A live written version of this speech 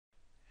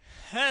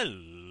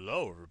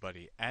Hello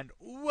everybody, and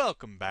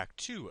welcome back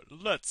to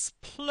Let's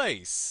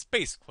Play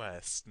Space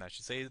Quest. And I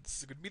should say this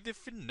is going to be the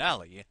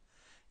finale.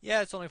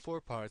 Yeah, it's only 4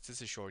 parts,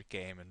 it's a short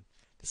game, and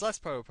this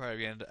last part will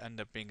probably end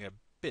up being a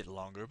bit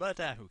longer, but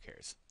who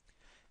cares.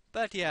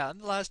 But yeah, in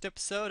the last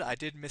episode, I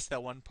did miss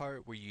that one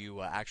part where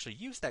you actually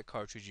used that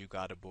cartridge you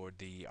got aboard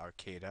the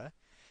Arcada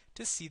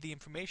to see the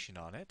information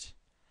on it.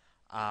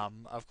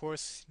 Of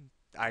course,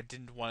 I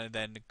didn't want to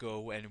then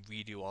go and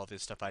redo all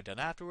this stuff I'd done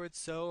afterwards,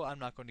 so I'm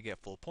not going to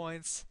get full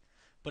points.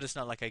 But it's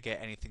not like I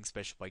get anything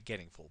special by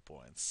getting full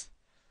points.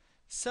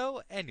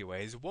 So,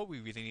 anyways, what we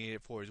really need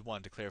it for is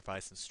one, to clarify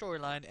some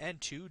storyline, and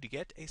two, to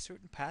get a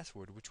certain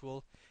password which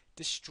will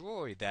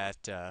destroy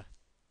that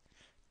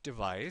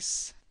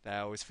device that I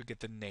always forget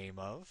the name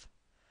of.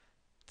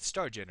 The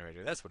star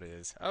generator, that's what it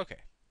is. Okay.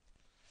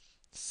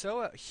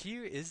 So,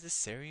 here is the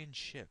Sarian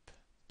ship.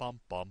 Bum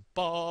bum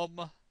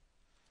bum!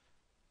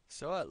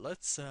 So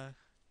let's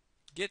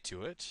get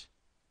to it.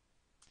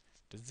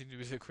 Doesn't seem to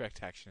be the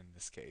correct action in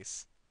this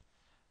case.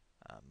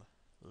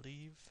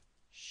 Leave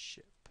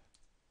ship.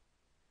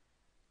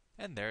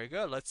 And there we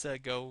go. Let's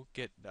go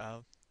get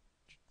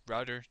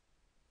Roger.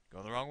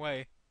 Going the wrong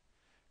way.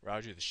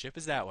 Roger, the ship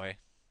is that way.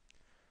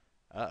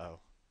 Uh-oh.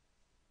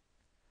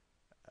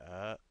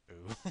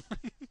 Uh-oh.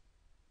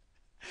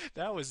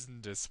 That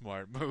wasn't a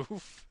smart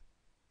move.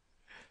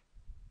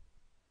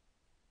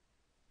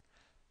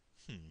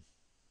 Hmm.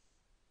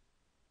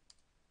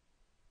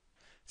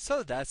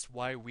 So that's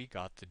why we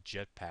got the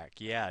jetpack.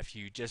 Yeah, if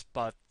you just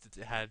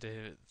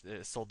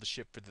sold the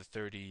ship for the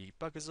 30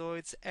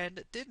 buckazoids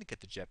and didn't get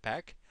the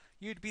jetpack,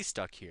 you'd be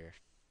stuck here.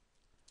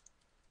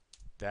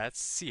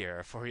 That's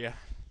Sierra for you.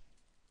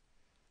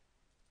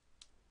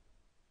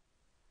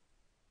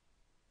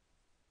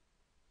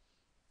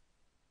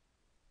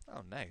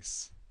 Oh,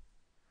 nice.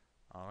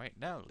 Alright,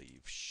 now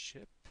leave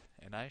ship,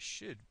 and I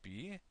should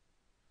be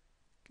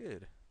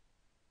good.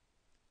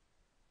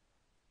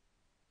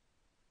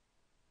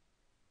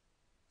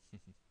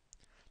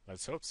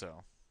 Let's hope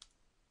so.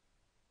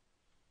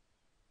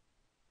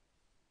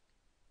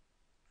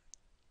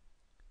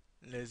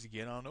 Let's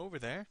get on over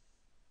there.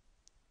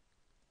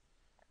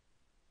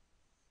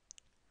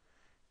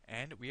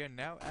 And we are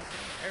now at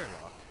an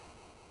airlock.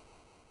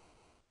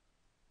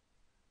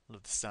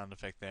 Love the sound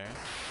effect there.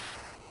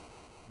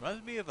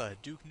 Reminds me of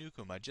Duke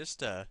Nukem.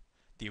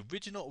 The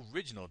original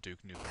Duke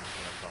Nukem is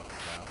what I'm talking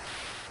about.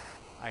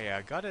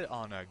 I got it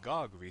on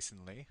GOG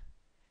recently.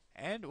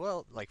 And,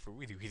 well, like for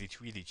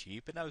really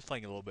cheap, and I was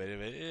playing a little bit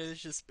of it.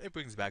 It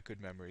brings back good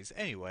memories.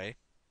 Anyway,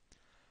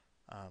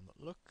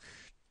 look,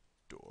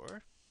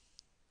 door.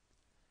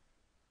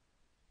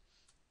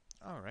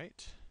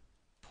 Alright.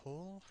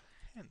 Pull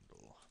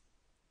handle.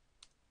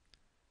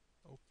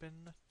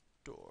 Open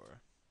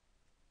door.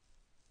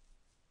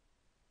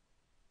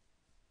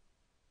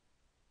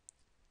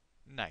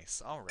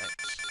 Nice, alright.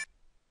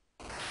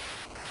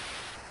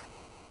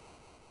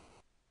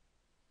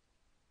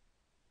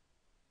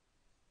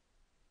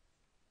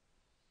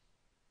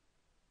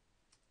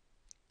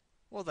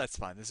 Well, that's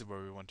fine. This is where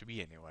we want to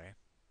be anyway.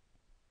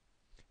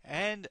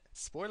 And,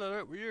 spoiler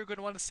alert, we're going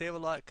to want to save a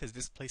lot because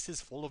this place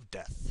is full of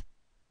death.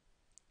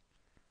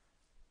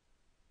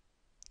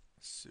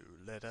 So,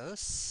 let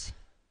us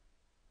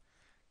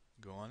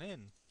go on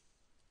in.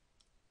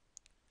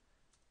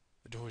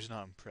 The door's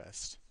not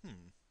impressed.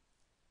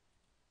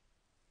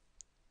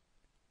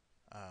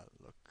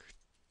 Look,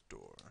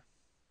 door.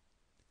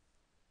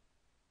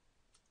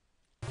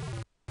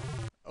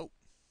 Oh.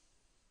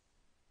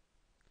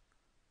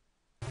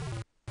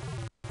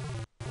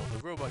 Well,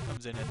 the robot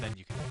comes in and then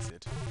you can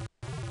exit.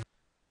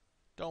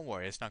 Don't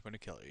worry, it's not going to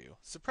kill you.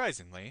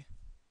 Surprisingly.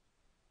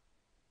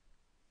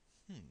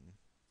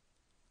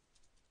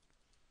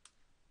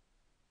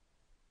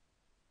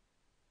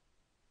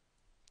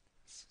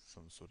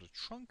 Some sort of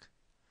trunk.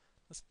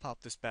 Let's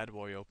pop this bad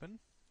boy open.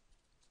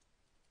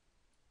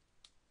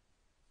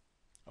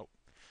 Oh,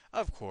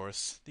 of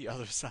course, the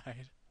other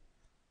side.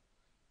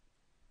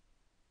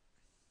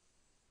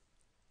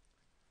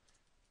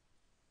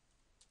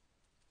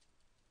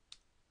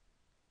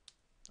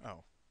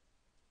 Oh.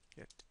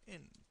 Get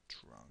in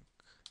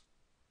trunk.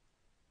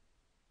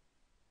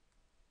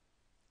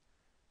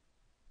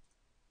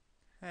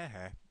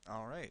 Heh.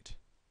 Alright.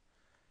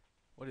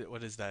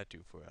 What does that do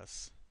for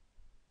us?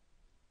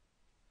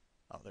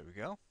 Oh, there we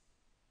go.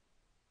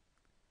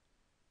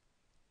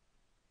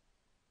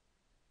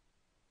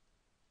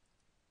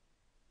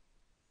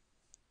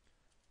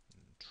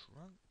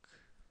 Trunk.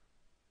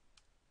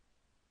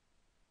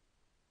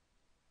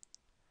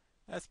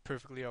 That's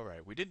perfectly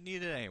alright. We didn't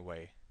need it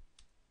anyway.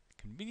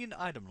 Convenient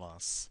item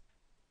loss.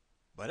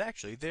 But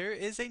actually, there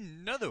is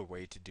another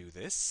way to do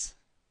this.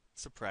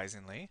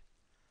 Surprisingly.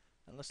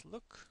 And let's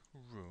look.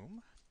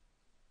 Room.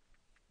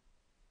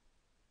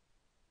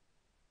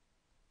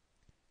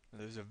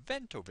 There's a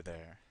vent over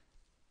there.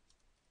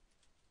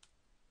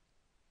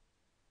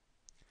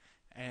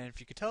 And if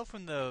you could tell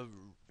from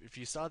if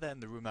you saw that in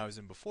the room I was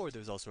in before, there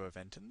was also a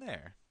vent in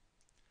there.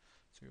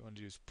 So what we want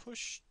to do is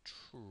push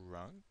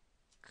trunk.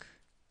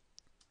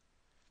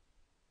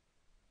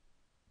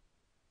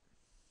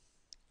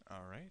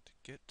 Alright,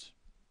 get...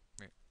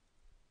 Wait.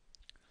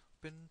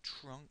 Open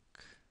trunk.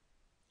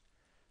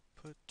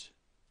 Put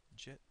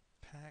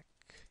jetpack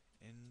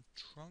in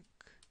trunk.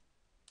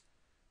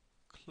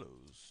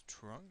 Close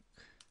trunk.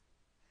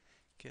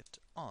 Get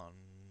on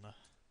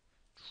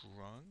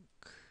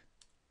trunk.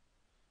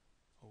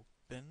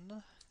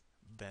 Open.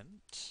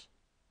 Vent.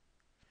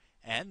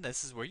 And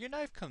this is where your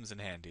knife comes in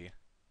handy.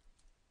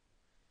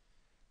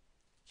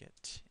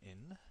 Get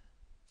in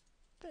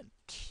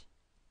vent.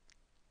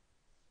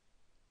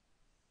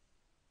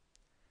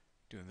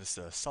 Doing this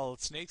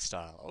Solid Snake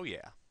style. Oh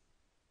yeah.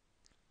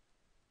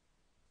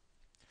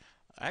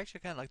 I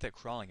actually kind of like that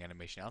crawling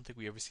animation. I don't think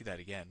we ever see that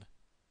again.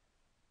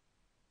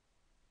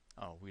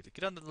 Oh, we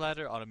get on the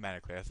ladder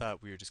automatically. I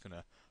thought we were just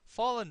gonna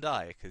fall and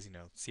die, because, you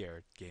know,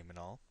 Sierra game and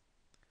all.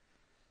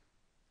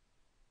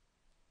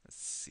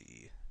 Let's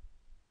see.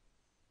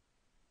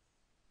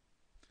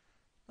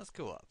 Let's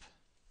go up.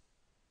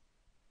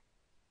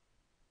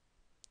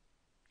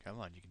 Come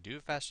on, you can do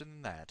it faster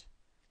than that.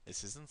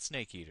 This isn't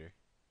Snake Eater.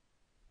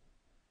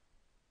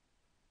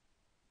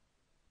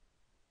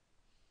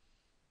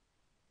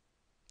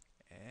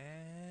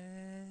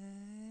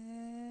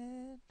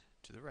 And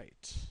to the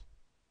right.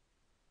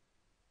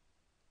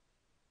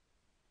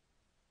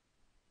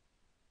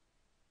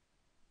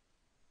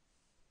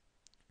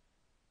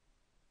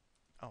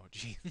 Oh,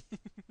 gee.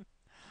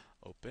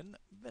 Open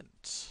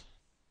vent.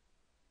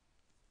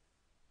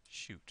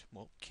 Shoot.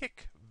 Well,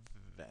 kick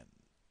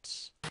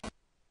vent.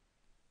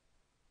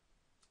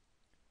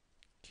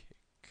 Kick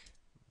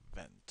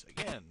vent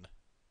again.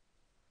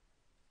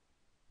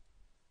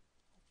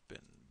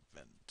 Open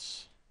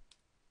vent.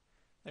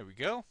 There we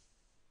go.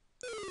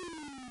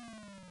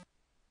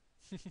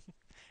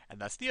 And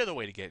that's the other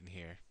way to get in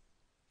here.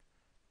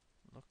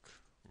 Look,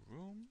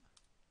 room.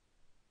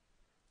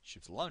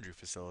 Ship's laundry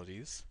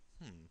facilities.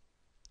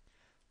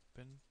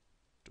 Open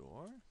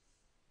door.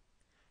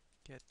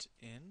 Get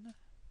in.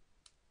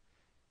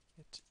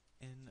 Get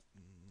in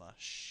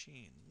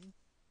machine.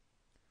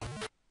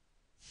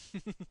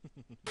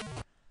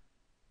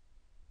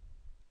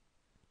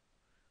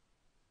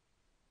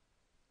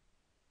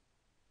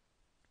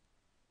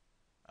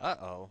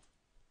 Uh-oh.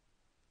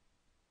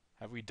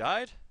 Have we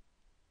died?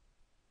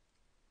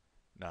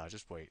 Nah,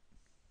 just wait.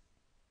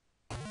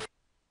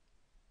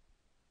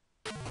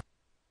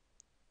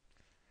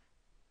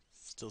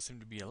 Still seem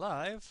to be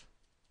alive.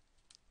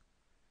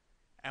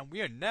 And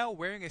we are now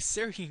wearing a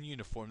Sarian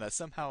uniform that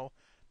somehow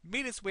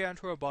made its way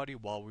onto our body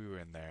while we were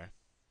in there.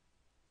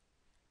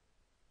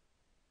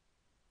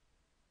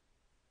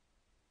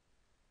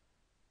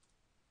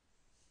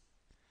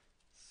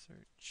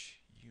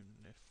 Search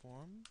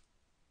uniform.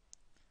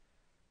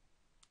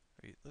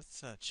 Wait,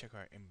 let's check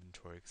our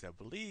inventory, because I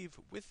believe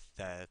with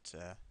that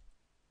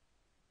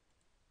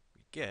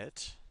we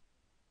get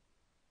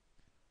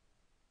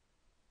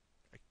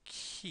a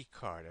key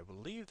card. I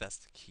believe that's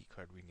the key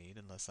card we need,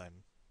 unless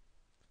I'm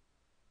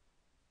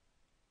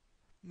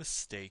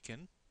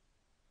mistaken.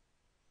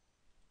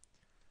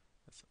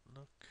 Let's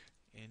look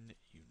in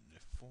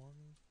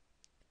uniform.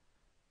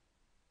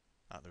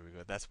 Ah, there we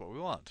go. That's what we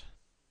want.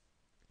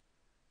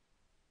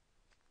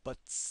 But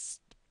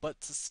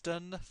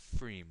stun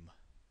frame.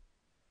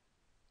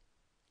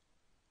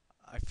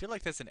 I feel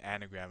like that's an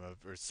anagram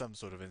of, or some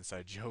sort of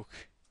inside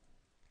joke.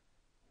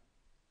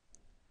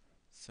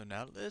 So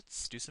now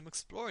let's do some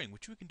exploring,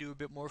 which we can do a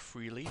bit more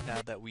freely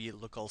now that we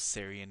look all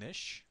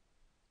Sarian-ish.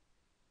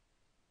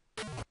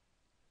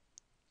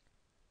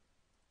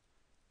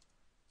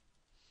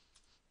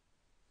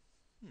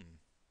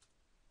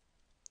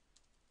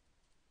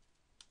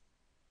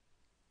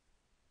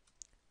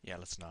 Yeah,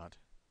 let's not.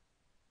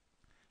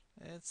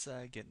 Let's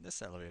get in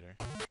this elevator.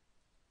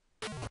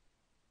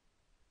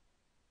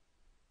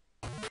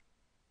 I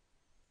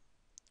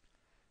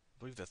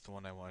believe that's the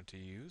one I wanted to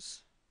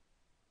use.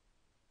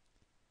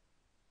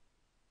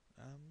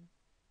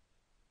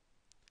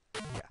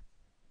 Yeah.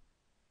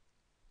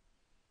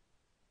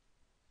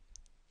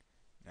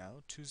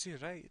 Now to the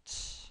right.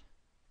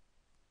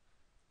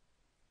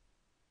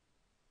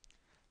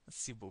 Let's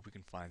see what we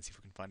can find. See if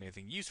we can find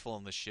anything useful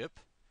on the ship.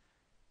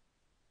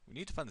 We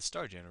need to find the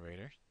star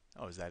generator.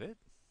 Oh, is that it?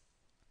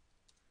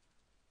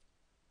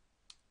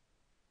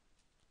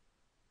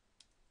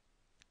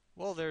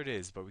 Well, there it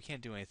is, but we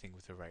can't do anything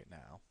with it right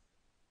now.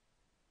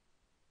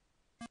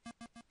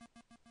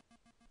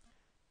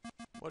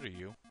 What are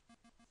you?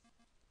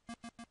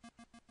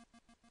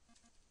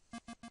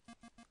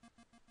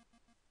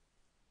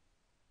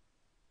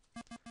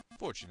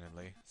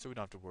 Fortunately, so we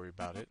don't have to worry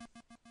about it.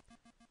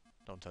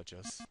 Don't touch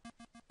us.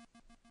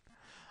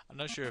 I'm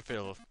not sure if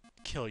it'll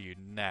kill you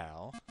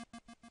now.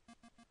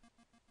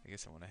 I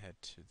guess I want to head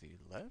to the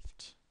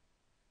left.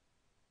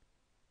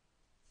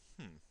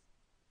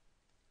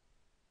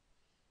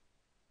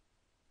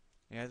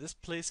 Yeah, this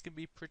place can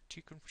be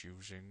pretty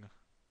confusing.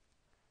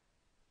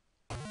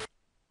 Alright,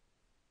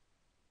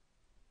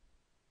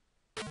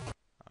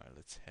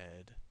 let's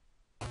head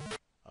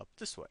up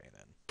this way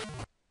then.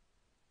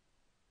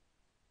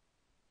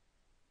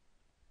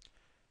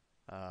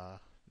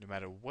 No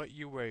matter what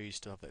you wear, you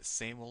still have that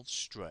same old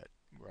strut,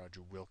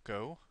 Roger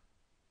Wilco.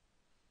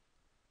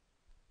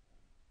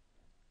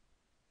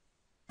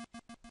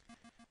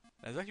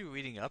 I was actually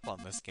reading up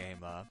on this game.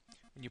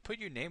 When you put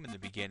your name in the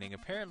beginning,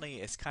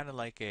 apparently it's kind of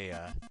like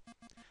a,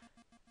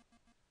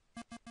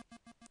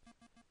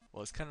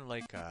 well, it's kind of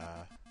like,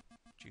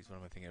 geez, what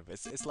am I thinking of?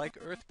 It's like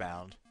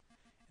Earthbound,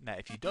 in that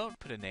if you don't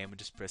put a name and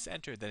just press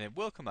enter, then it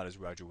will come out as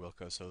Roger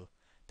Wilco, so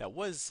that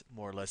was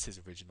more or less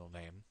his original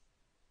name.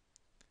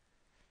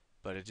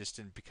 But it just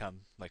didn't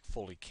become, like,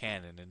 fully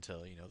canon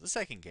until, you know, the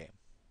second game.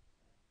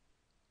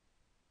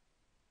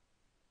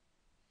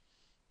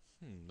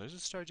 There's a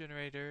star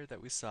generator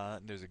that we saw,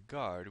 and there's a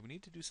guard. We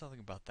need to do something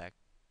about that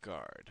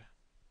guard.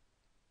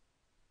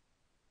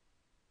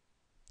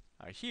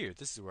 Here,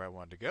 this is where I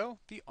wanted to go.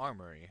 The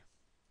armory.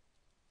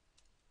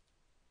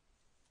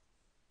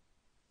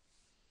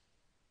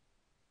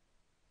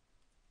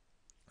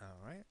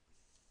 Alright.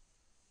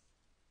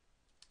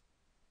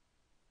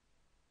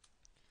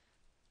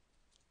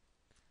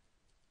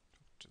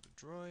 To the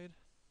droid.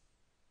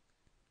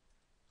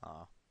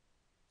 Ah.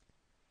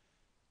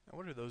 And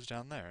what are those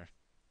down there?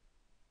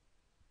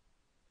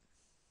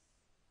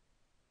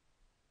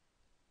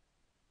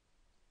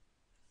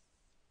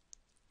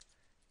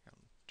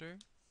 Counter.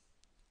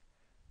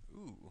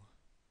 Ooh.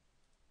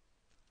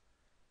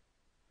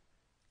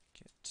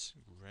 Get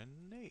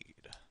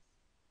grenade.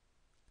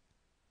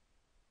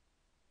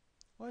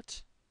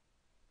 What?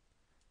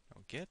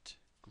 No, get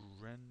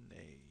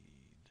grenade.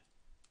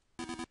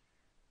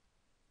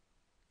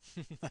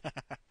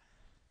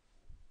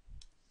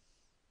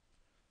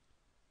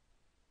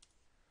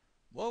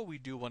 Well, we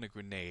do want a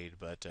grenade,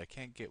 but I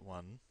can't get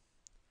one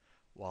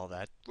while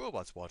that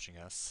robot's watching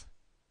us.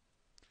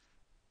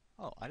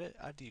 Oh,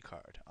 ID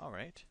card.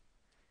 Alright.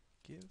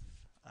 Give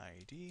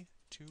ID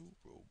to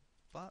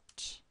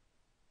robot.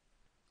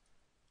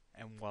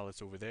 And while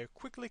it's over there,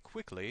 quickly,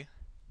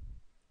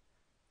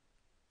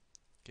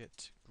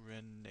 get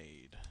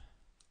grenade.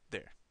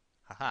 There.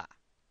 Haha.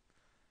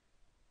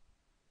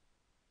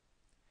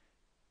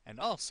 And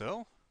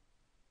also,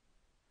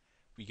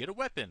 we get a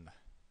weapon.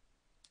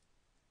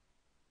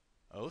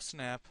 Oh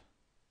snap.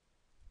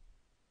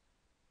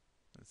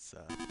 Let's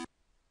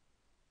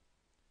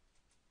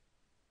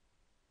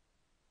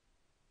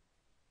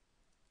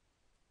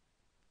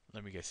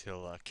let me guess,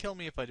 he'll kill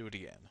me if I do it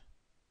again.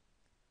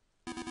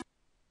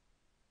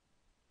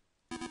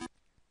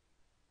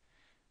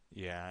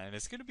 Yeah, and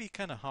it's gonna be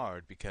kinda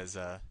hard because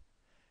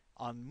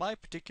on my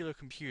particular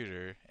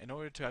computer, in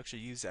order to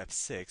actually use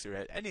F6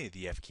 or any of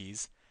the F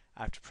keys,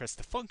 I have to press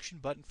the function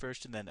button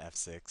first and then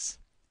F6.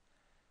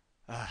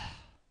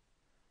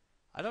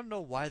 I don't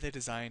know why they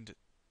designed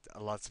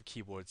lots of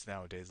keyboards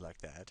nowadays like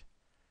that.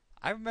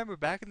 I remember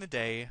back in the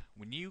day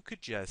when you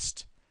could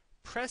just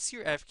press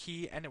your F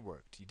key and it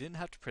worked. You didn't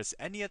have to press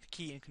any other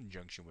key in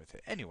conjunction with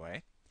it.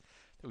 Anyway,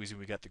 the reason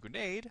we got the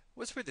grenade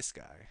was for this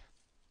guy.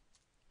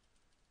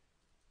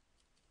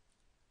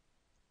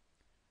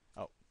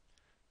 Oh,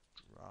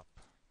 drop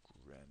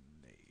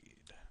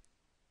grenade.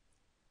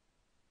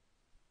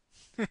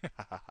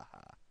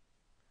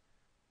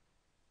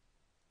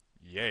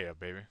 Yeah,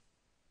 baby.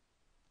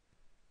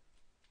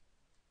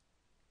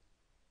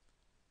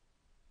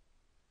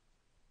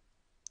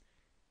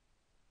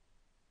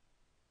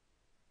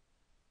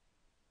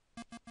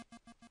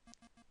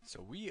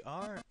 So we've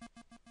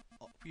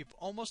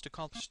almost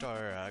accomplished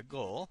our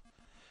goal.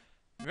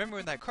 Remember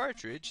in that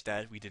cartridge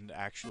that we didn't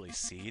actually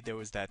see, there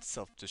was that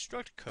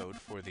self-destruct code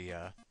for the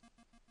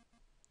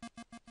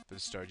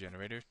star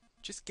generator.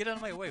 Just get out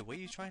of my way. What are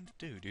you trying to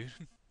do, dude?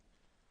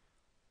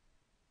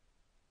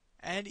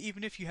 And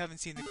even if you haven't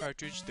seen the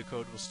cartridge, the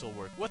code will still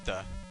work. What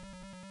the?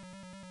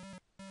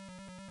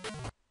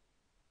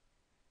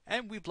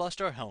 And we've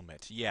lost our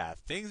helmet. Yeah,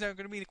 things aren't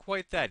going to be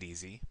quite that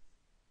easy.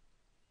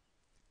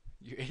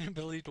 Your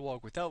inability to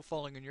walk without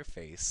falling on your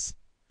face.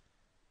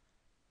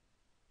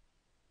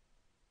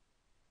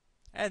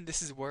 And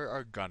this is where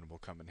our gun will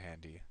come in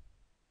handy.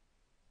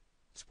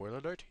 Spoiler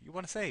alert, you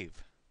want to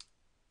save.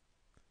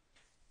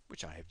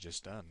 Which I have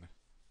just done.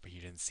 But you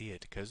didn't see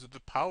it because of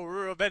the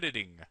power of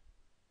editing.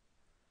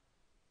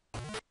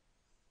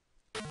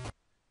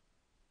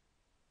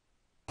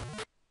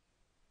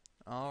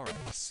 Alright,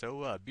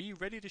 so be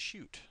ready to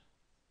shoot.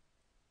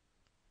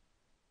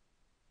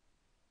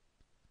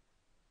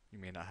 You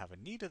may not have a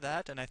need of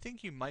that, and I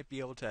think you might be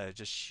able to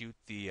just shoot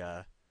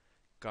the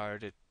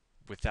guard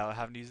without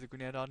having to use the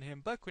grenade on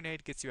him, but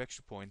grenade gets you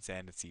extra points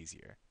and it's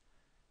easier.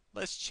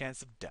 Less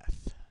chance of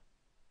death.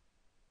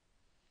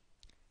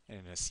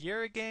 And in a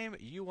Sierra game,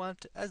 you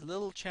want as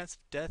little chance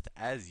of death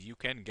as you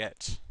can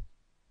get.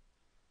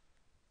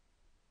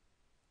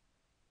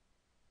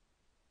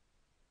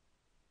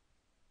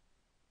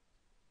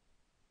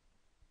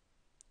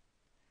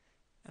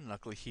 And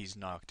luckily he's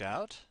knocked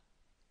out.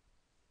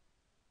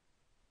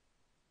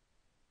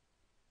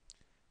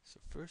 So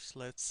first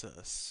let's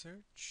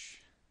search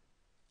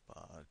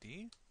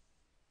body.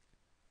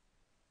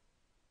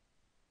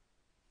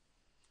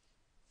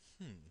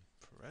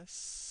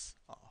 Press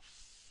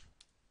off.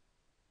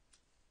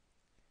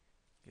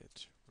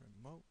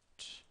 remote.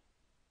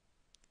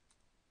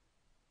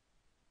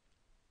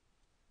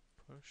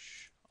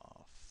 Push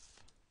off.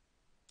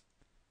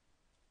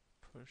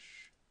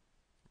 Push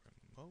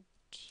remote.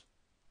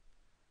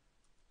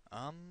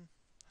 How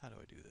do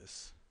I do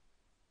this?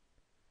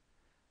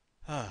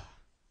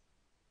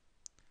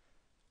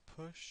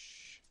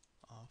 Push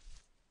off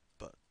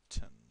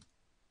button.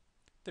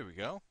 There we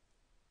go.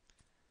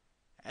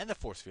 And the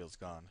force field's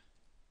gone.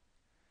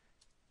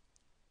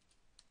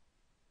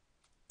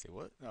 Say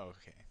what? Oh,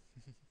 okay.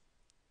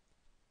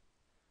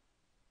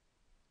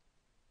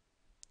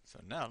 So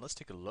now let's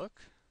take a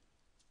look.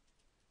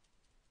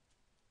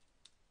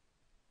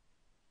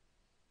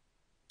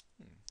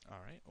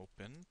 Alright,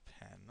 open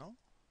panel.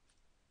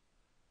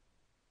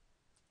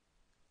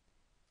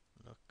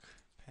 Look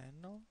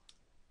panel.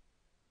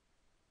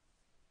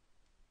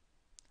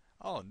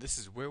 Oh, and this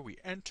is where we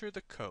enter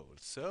the code.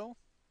 So,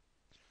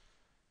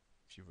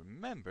 if you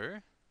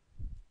remember,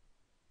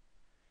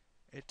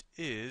 it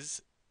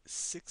is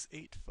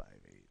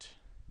 6858.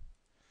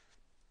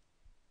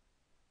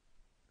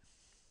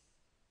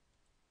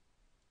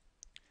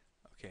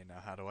 Okay,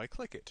 now how do I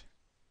click it?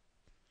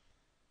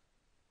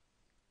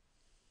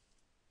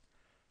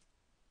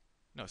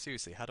 No,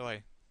 seriously, how do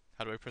I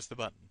press the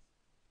button?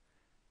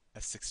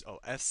 F6. Oh,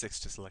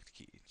 F6 to select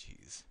key.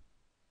 Jeez.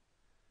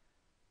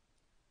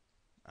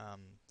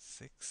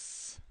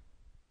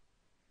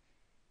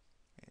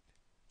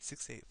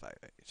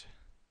 6858.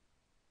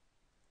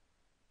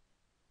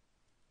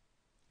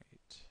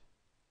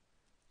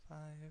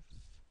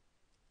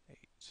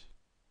 858.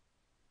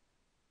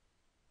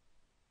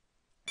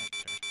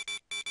 Enter.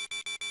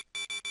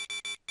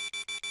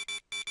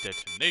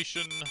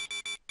 Detonation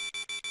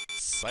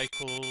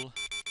cycle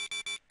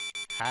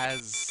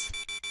has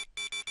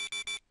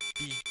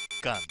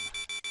begun.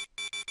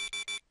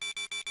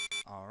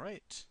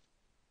 Alright.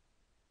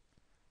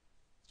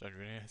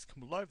 Starting has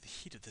come alive. The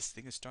heat of this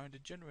thing is starting to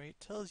generate.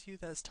 Tells you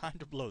that it's time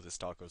to blow this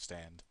taco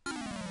stand.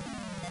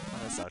 Oh,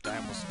 that sucked. I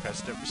almost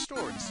pressed it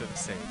restore instead of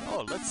save.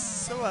 Oh,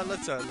 let's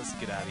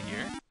get out of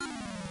here.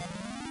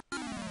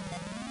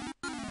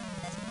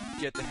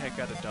 Get the heck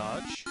out of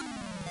Dodge.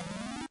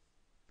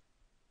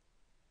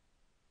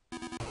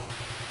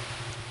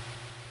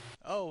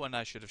 Oh, and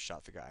I should have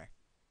shot the guy.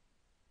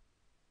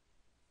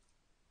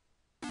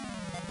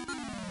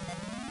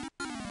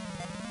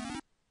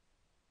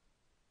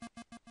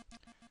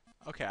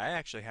 Okay, I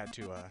actually had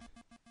to,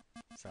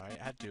 sorry,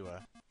 I had to,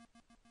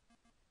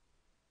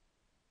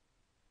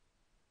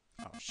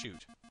 oh,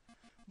 shoot.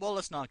 Well,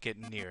 let's not get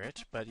near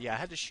it, but yeah, I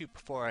had to shoot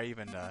before I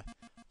even,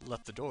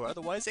 left the door,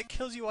 otherwise it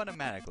kills you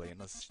automatically,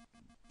 unless...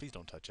 Please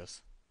don't touch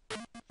us.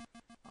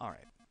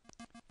 Alright.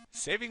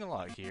 Saving a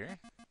lot here,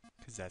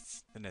 because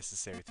that's the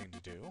necessary thing to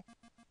do.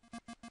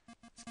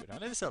 Let's go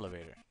down to this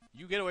elevator.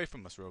 You get away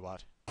from us,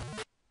 robot.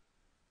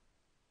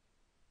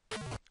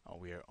 Oh,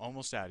 we are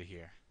almost out of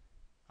here.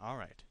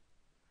 Alright.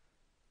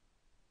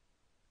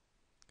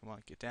 Come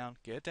on, get down,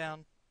 get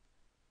down.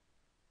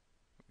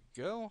 There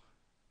we go.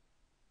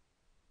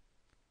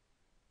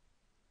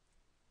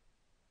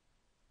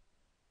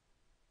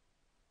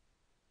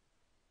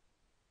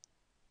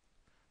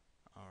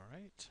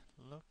 Alright,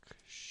 look,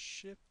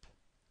 ship.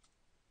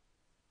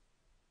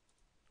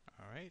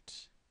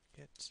 Alright,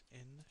 get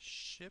in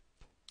ship.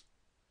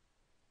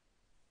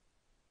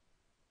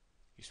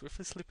 You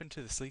swiftly slip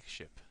into the sleek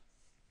ship.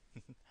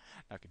 Now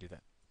I can do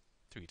that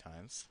 3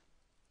 times.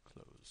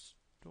 Close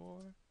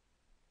door.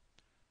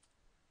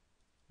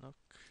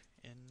 Look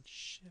in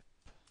ship.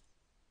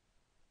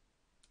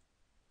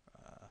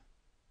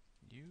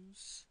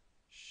 Use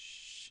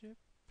ship.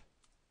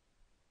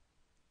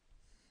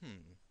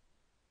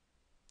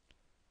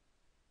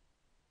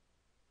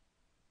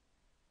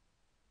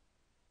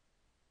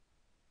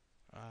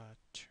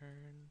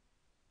 Turn.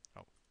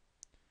 Oh.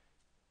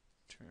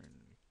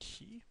 Turn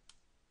key.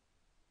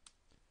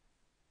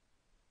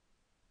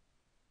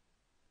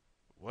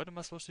 What am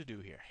I supposed to do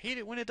here? Hate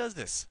it when it does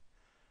this.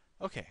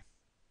 Okay.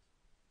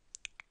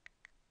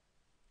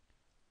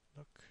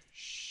 Look,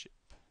 ship.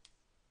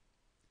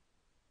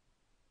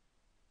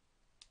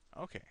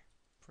 Okay.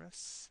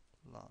 Press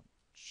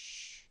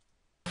launch.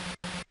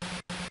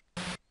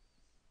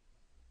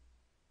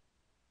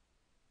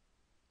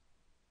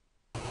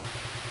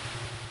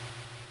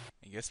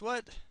 And guess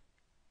what?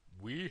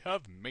 We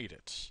have made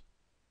it.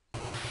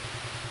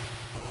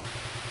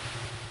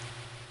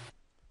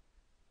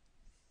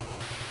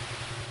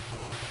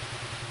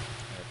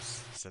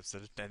 This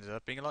episode ended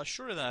up being a lot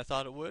shorter than I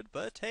thought it would,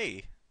 but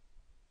hey.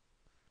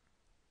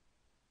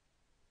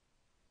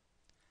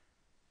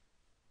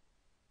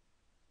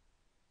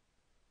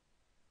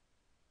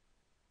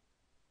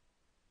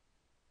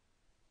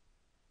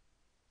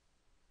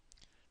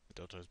 The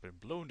Delta has been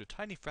blown to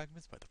tiny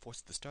fragments by the force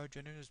of the Star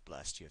Generator's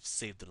blast. You have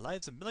saved the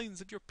lives of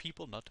millions of your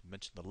people, not to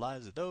mention the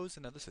lives of those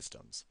in other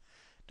systems.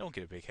 Don't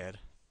get a big head.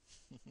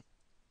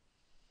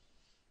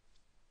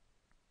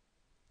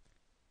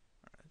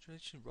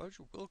 Congratulations,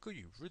 Roger. Welcome.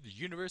 You rid the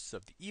universe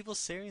of the evil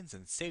Sariens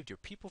and saved your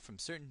people from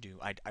certain doom.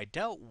 I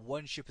doubt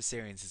one ship of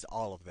Sariens is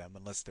all of them,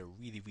 unless they're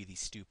really, really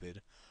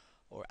stupid.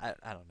 Or I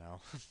don't know.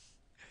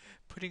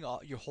 Putting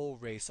your whole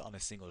race on a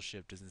single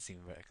ship doesn't seem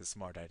like a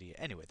smart idea.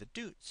 Anyway, the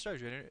Star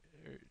Generator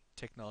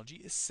technology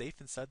is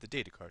safe inside the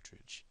data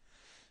cartridge.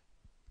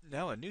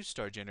 Now a new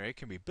Star Generator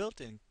can be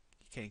built and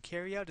can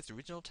carry out its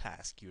original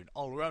task. You're an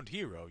all-around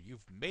hero.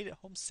 You've made it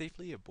home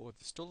safely aboard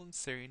the stolen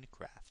Sarian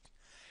craft,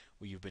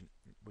 where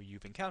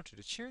you've encountered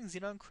a cheering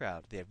Xenon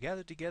crowd. They have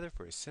gathered together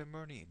for a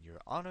ceremony in your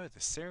honor.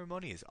 The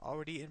ceremony is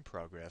already in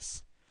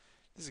progress.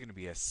 This is going to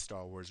be a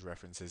Star Wars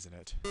reference, isn't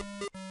it?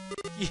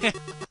 Yeah.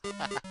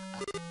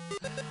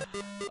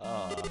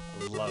 Oh,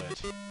 love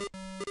it.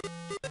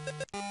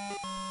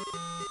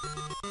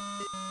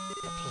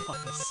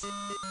 Applause.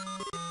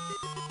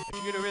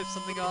 If you're gonna rip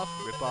something off,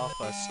 rip off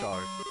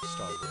Star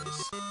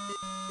Wars.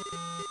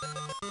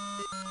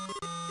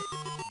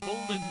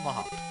 Golden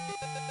Mop.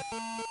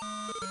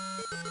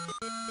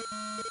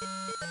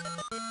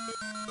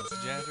 That's the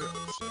janitor.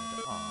 Oh, it's the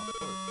janitor. Aw,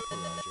 poor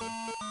Roger.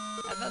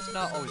 And that's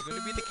not always going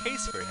to be the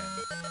case for him.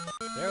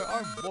 There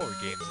are more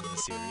games in the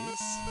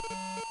series.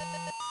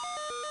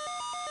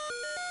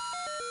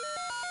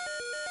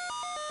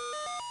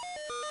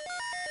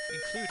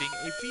 Including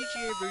a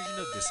VGA version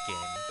of this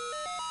game.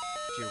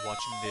 If you're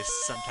watching this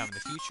sometime in the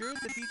future,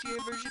 the VGA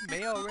version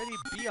may already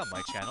be on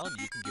my channel and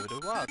you can give it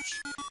a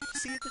watch to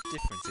see the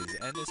differences.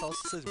 And this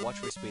also says watch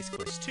for Space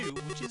Quest 2,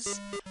 which is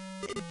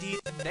indeed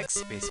the next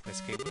Space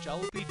Quest game which I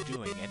will be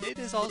doing, and it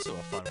is also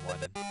a fun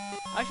one. And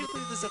I actually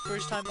believe this is the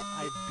first time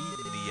I've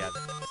beaten the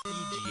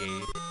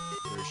EGA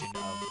version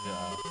of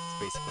the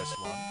Space Quest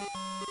 1.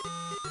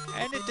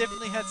 And it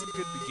definitely had some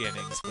good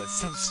beginnings, but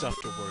some stuff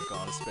to work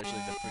on,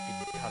 especially the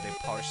freaking how they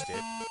parsed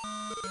it.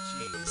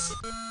 Jeez,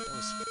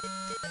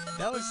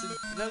 that was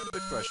a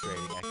bit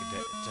frustrating, I can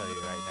tell you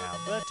right now.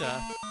 But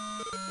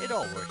it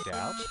all worked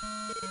out.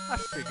 I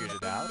figured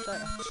it out.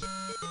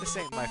 This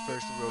ain't my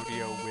first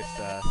rodeo with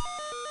a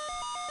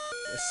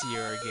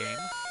Sierra game.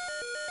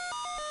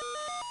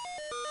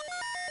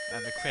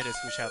 And the credits,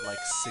 which had like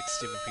 6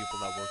 different people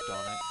that worked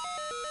on it.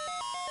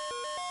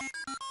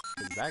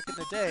 Because back in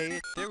the day,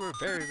 there were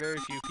very, very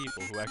few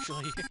people who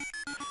actually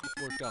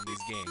worked on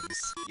these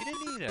games. You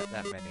didn't need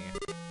that many.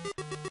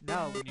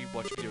 Now, when you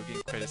watch video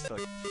game credits for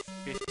like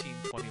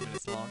 15-20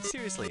 minutes long,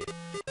 seriously,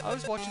 I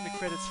was watching the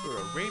credits for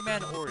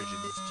Rayman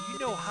Origins. Do you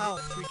know how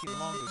freaking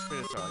long those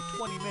credits are? Like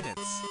 20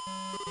 minutes.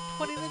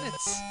 20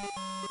 minutes!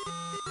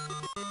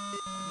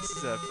 This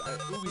is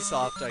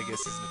Ubisoft, I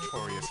guess, is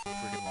notorious for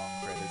freaking long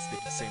credits. They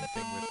did the same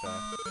thing with,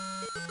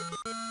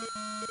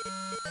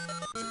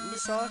 is it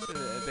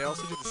Ubisoft? They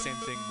also did the same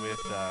thing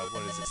with,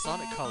 what is it?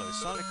 Sonic Colors.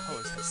 Sonic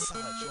Colors has such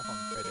long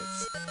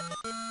credits.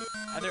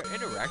 And they're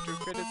interactive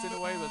credits in a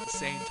way, but at the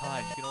same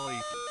time, you can only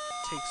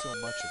take so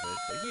much of it.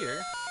 But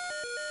here,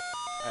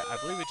 I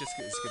believe it just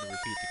is going to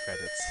repeat the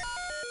credits.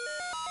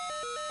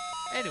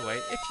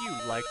 Anyway, if you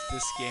liked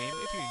this game,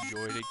 if you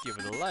enjoyed it, give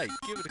it a like,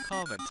 give it a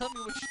comment, tell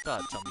me what you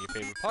thought, tell me your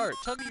favorite part,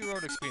 tell me your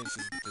own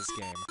experiences with this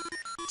game,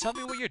 tell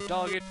me what your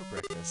dog ate for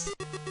breakfast,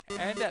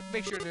 and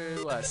make sure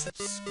to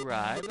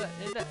subscribe,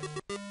 and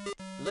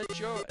let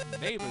your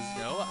neighbors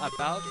know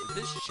about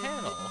this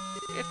channel,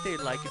 if they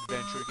like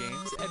adventure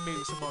games, and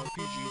maybe some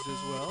RPGs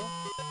as well.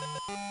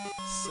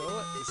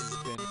 So, this has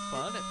been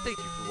fun, thank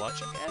you for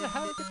watching, and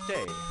have a good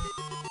day.